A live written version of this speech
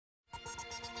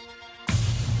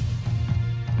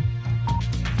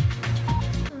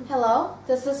Hello,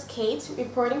 this is Kate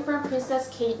reporting from Princess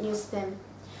Kate News Team.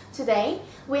 Today,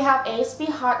 we have ASB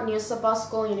hot news about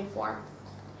school uniform.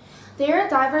 There are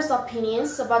diverse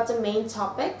opinions about the main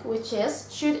topic, which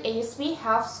is, should ASB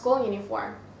have school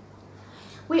uniform?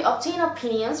 We obtain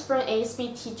opinions from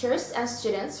ASB teachers and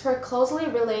students who are closely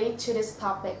related to this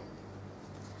topic.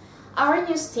 Our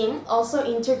news team also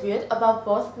interviewed about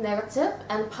both negative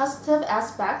and positive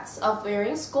aspects of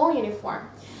wearing school uniform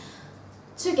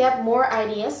to get more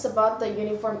ideas about the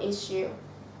uniform issue.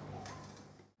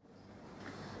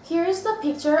 Here is the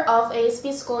picture of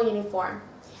ASB school uniform.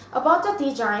 About the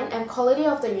design and quality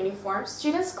of the uniform,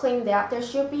 students claim that there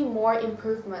should be more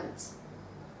improvements.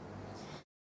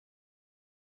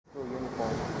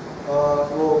 Uniform.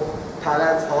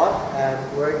 Thailand's hot,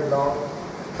 and wearing long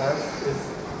pants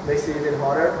makes it even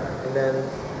hotter. And then,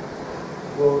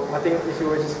 I think if you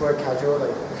were just wear casual, like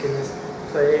you can just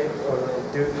play or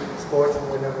like, do sports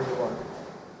whenever you want.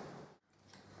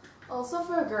 Also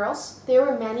for girls, there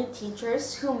were many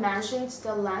teachers who mentioned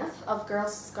the length of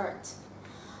girls' skirt.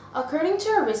 According to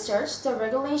a research, the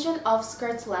regulation of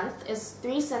skirt length is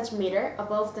 3 cm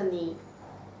above the knee.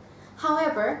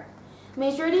 However,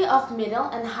 majority of middle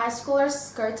and high schoolers'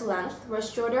 skirt length were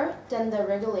shorter than the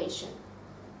regulation.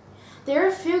 There are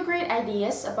a few great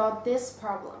ideas about this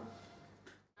problem.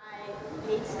 I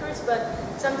hate skirts, but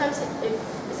sometimes it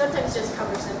just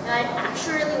covers them, and I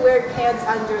actually wear pants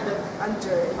under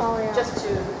it, just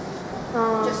to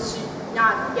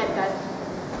not get that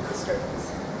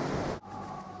disturbance.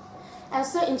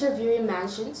 As the interviewee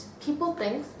mentioned, people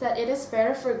think that it is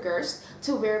better for girls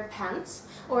to wear pants,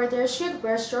 or they should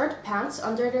wear short pants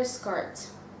under their skirt.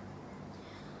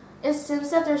 It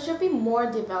seems that there should be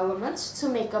more development to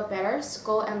make a better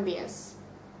school ambience.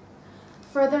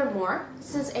 Furthermore,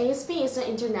 since ASB is an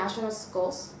international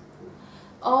school,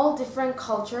 all different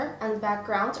culture and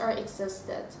background are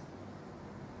existed.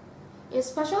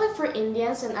 Especially for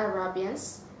Indians and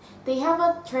Arabians, they have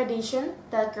a tradition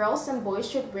that girls and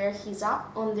boys should wear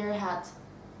hijab on their head.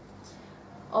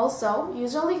 Also,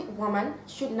 usually women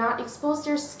should not expose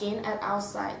their skin at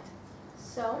outside.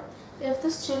 So, if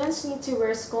the students need to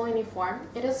wear school uniform,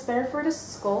 it is better for the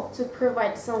school to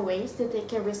provide some ways that they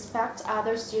can respect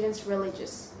other students'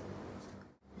 religions.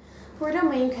 For the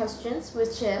main questions,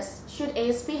 which is, should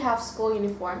ASB have school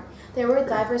uniform, there were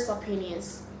diverse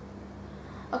opinions.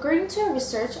 According to a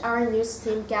research, our news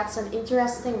team gets an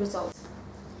interesting result.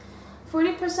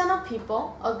 40% of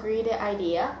people agree the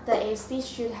idea that ASB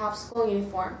should have school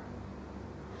uniform.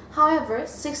 However,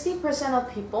 60%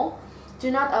 of people do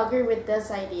not agree with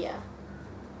this idea.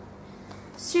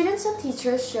 Students and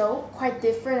teachers show quite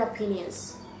different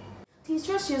opinions.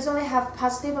 Teachers usually have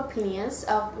positive opinions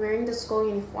of wearing the school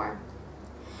uniform,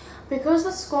 because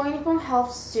the school uniform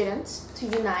helps students to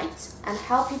unite and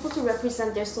help people to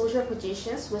represent their social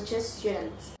positions, which is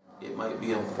students. It might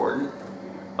be important.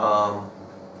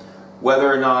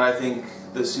 Whether or not I think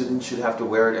the students should have to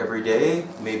wear it every day,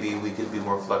 maybe we could be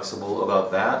more flexible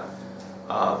about that.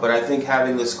 But I think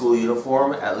having the school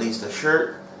uniform, at least a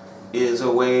shirt, is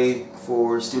a way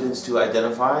for students to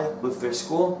identify with their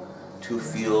school, to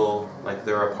feel like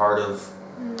they're a part of,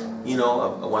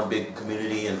 one big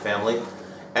community and family.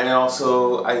 And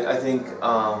also, I think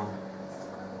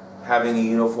having a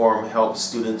uniform helps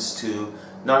students to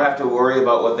not have to worry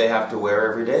about what they have to wear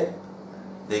every day.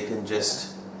 They can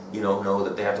just, know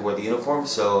that they have to wear the uniform,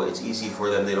 so it's easy for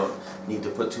them. They don't need to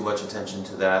put too much attention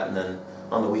to that, and then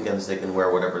on the weekends they can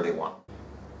wear whatever they want.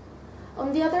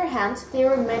 On the other hand, there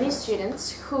were many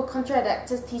students who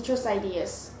contradicted teachers'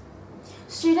 ideas.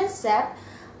 Students said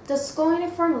the school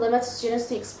uniform limits students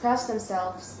to express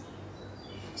themselves.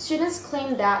 Students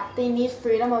claim that they need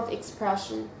freedom of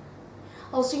expression.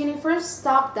 Also, uniforms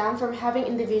stop them from having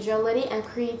individuality and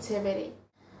creativity.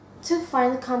 To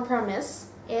find a compromise,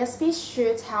 ASB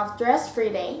should have dress-free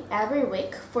day every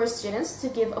week for students to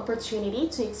give opportunity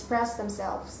to express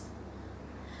themselves.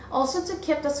 Also, to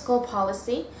keep the school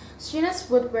policy, students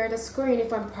would wear the school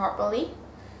uniform properly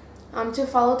to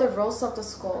follow the rules of the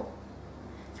school.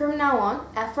 From now on,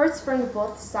 efforts from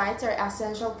both sides are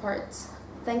essential parts.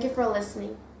 Thank you for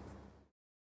listening.